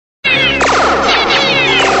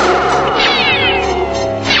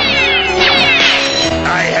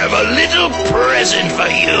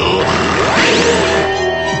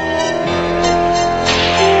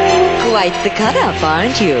quite the cut-up,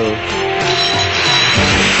 aren't you?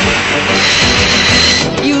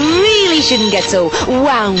 You really shouldn't get so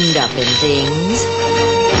wound up in things.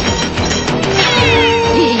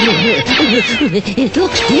 It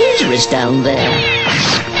looks dangerous down there.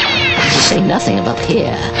 To say nothing of up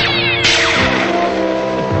here.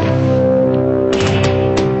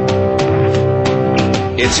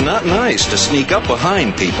 It's not nice to sneak up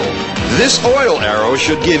behind people. This oil arrow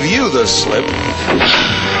should give you the slip.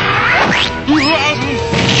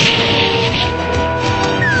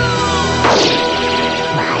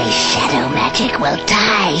 My shadow magic will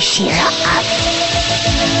tie Shira up.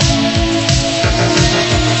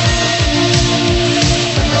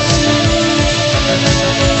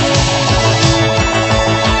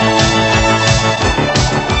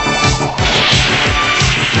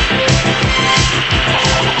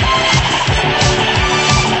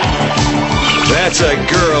 That's a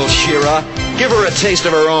girl, Shira. Give her a taste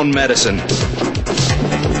of her own medicine.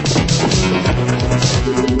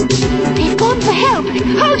 They've gone for help.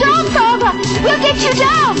 Hold on, Father. We'll get you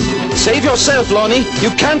down. Save yourself, Lonnie.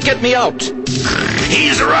 You can't get me out.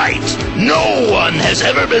 He's right. No one has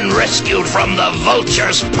ever been rescued from the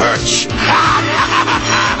vulture's perch.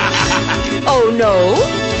 Oh, no?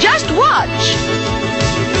 Just watch.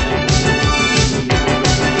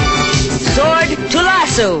 Sword to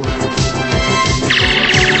lasso.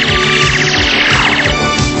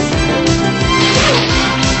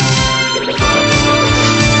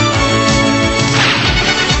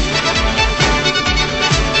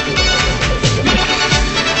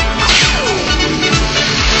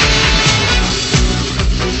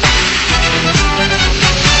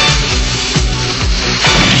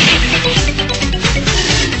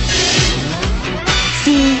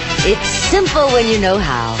 See, it's simple when you know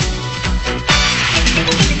how.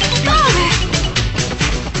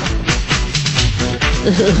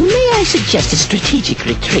 May I suggest a strategic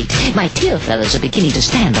retreat? My tail feathers are beginning to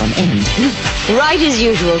stand on end. Right as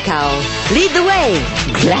usual, Cow. Lead the way.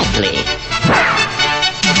 Gladly.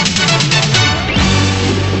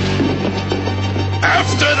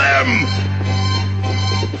 After them!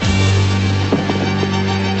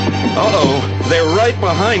 Uh-oh, they're right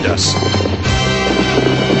behind us.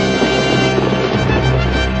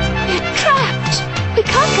 They're trapped. We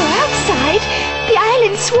can't go outside. The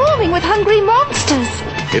island's swarming with hungry monsters.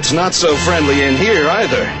 It's not so friendly in here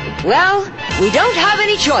either. Well, we don't have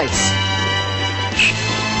any choice.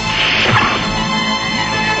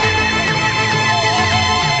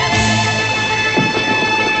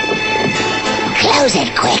 Close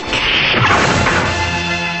it quick.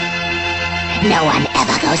 No one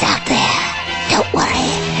ever goes out there. Don't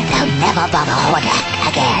worry. They'll never bother Hordak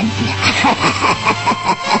again.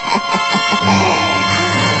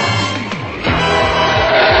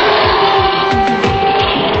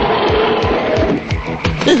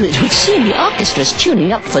 It would seem the orchestra's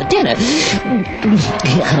tuning up for dinner. I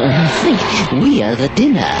think we are the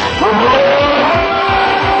dinner.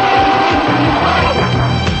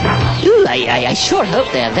 Ooh, I sure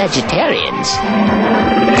hope they're vegetarians.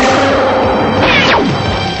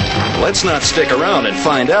 Let's not stick around and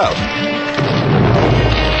find out.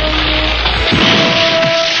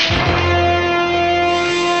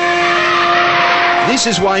 This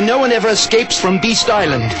is why no one ever escapes from Beast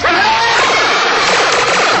Island.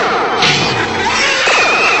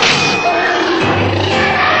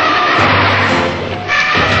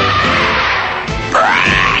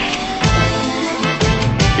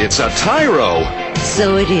 It's a tyro.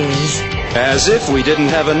 So it is. As if we didn't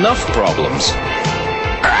have enough problems.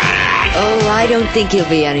 Oh, I don't think he'll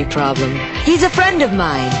be any problem. He's a friend of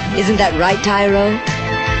mine. Isn't that right, Tyro?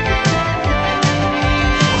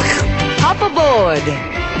 Hop aboard.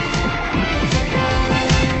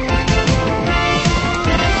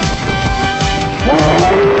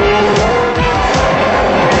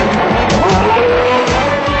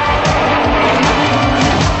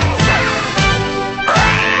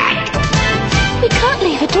 We can't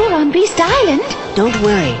leave a door on Beast Island. Don't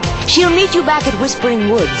worry. She'll meet you back at Whispering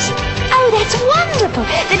Woods. Oh, that's wonderful.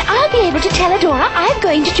 Then I'll be able to tell Adora I'm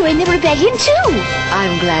going to join the rebellion too.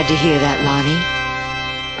 I'm glad to hear that, Lonnie.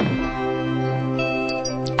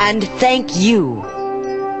 And thank you.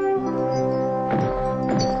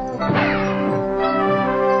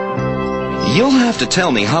 You'll have to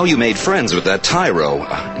tell me how you made friends with that tyro.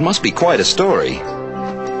 It must be quite a story.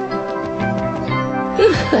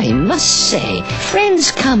 I must say,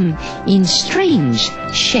 friends come in strange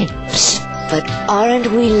shapes. But aren't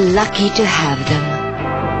we lucky to have them?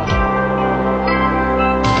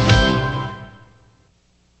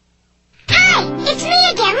 Hi, it's me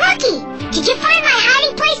again, Lucky. Did you find my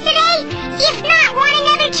hiding place today? If not, want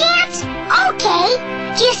another chance?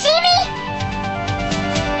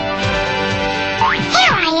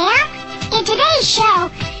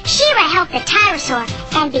 helped the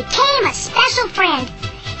Tyrannosaur and became a special friend.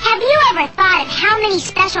 Have you ever thought of how many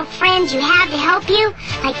special friends you have to help you?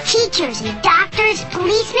 Like teachers and doctors,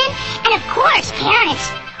 policemen, and of course,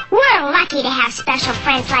 parents. We're lucky to have special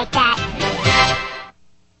friends like that.